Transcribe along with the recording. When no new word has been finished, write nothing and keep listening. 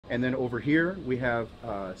And then over here we have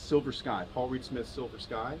Silver Sky, Paul Reed Smith's Silver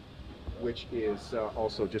Sky, which is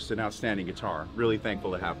also just an outstanding guitar. Really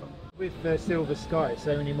thankful to have them. With Silver Sky,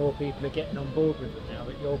 so many more people are getting on board with it now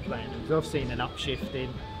that you're playing them. Because I've seen an upshift in.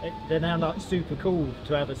 They're now like super cool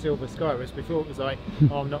to have a Silver Sky, whereas before it was like,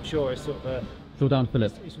 oh, I'm not sure. It's sort of a. It's all down to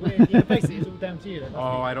Philip. It's weird. Yeah, basically it's all down to you. Then,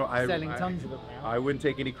 Oh, I don't. Selling tons of them now. I wouldn't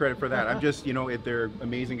take any credit for that. I'm just, you know, they're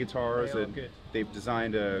amazing guitars, and good. They've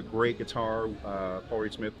designed a great guitar. Paul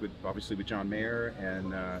Reed Smith, obviously with John Mayer,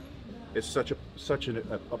 and it's such a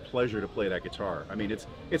pleasure to play that guitar. I mean,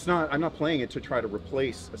 it's not. I'm not playing it to try to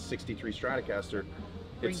replace a '63 Stratocaster.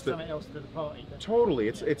 Bring something else to the party. Totally.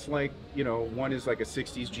 It's like, you know, one is like a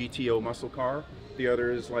 '60s GTO muscle car. The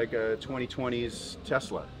other is like a 2020s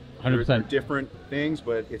Tesla. 100%. They're different things,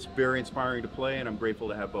 but it's very inspiring to play, and I'm grateful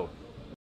to have both.